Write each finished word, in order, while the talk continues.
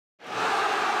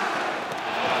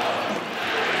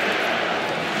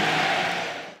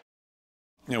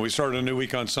we started a new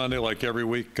week on Sunday, like every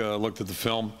week. Looked at the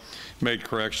film, made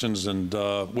corrections, and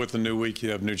with the new week, you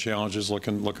have new challenges.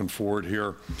 Looking forward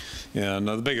here, and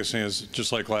the biggest thing is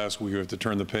just like last week, we have to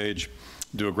turn the page,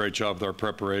 do a great job with our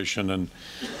preparation, and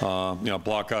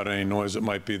block out any noise that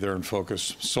might be there and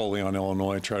focus solely on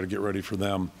Illinois. Try to get ready for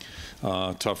them.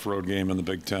 Tough road game in the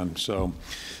Big Ten. So,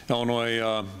 Illinois,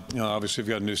 obviously, we've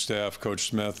got a new staff, Coach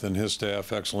Smith and his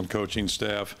staff, excellent coaching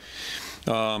staff.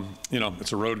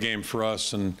 It's a road game for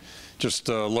us, and just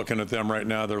looking at them right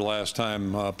now, their last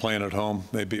time playing at home,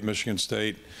 they beat Michigan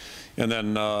State. And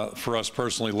then for us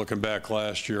personally, looking back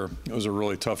last year, it was a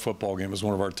really tough football game. It was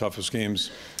one of our toughest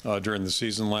games during the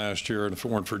season last year. And if it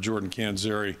weren't for Jordan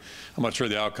Canzeri, I'm not sure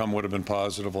the outcome would have been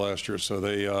positive last year. So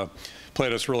they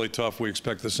played us really tough. We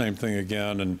expect the same thing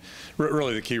again. And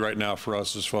really the key right now for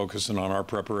us is focusing on our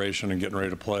preparation and getting ready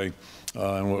to play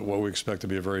and what we expect to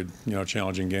be a very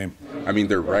challenging game. I mean,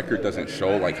 their record doesn't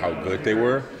show like how good they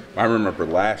were. I remember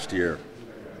last year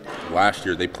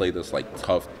they played us like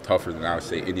tougher than I would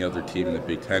say any other team in the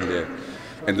Big Ten did.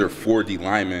 And their 4 D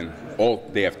linemen,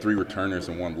 they have 3 returners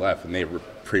and 1 left, and they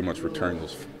pretty much returned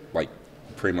those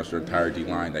pretty much their entire D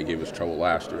line that gave us trouble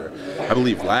last year. I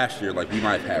believe last year we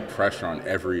might have had pressure on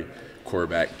every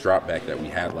quarterback drop back that we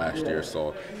had last year.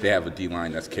 So they have a D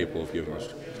line that's capable of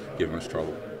giving us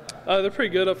trouble. They're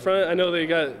pretty good up front. I know they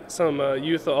got some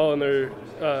youth all in their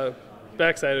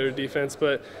backside of their defense,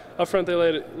 but up front they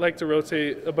like to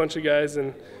rotate a bunch of guys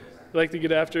and like to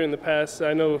get after in the pass.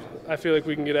 I feel like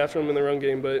we can get after them in the run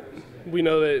game, but we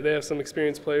know that they have some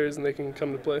experienced players and they can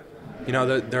come to play.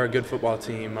 They're a good football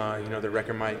team. Their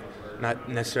record might not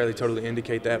necessarily totally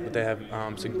indicate that, but they have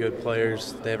some good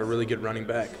players. They have a really good running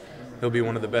back. He'll be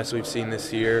one of the best we've seen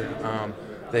this year.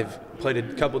 They've played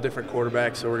a couple different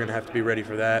quarterbacks, so we're going to have to be ready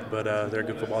for that, but they're a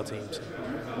good football team. So.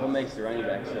 What makes the running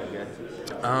back so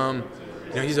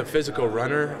good? He's a physical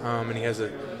runner, and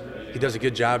he does a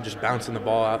good job just bouncing the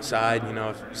ball outside.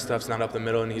 If stuff's not up the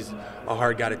middle, and he's a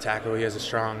hard guy to tackle. He has a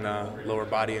strong lower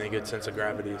body and a good sense of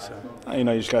gravity. So you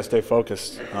just got to stay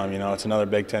focused. It's another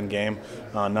Big Ten game.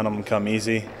 None of them come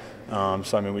easy.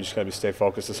 We just got to stay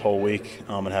focused this whole week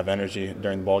and have energy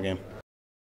during the ball game.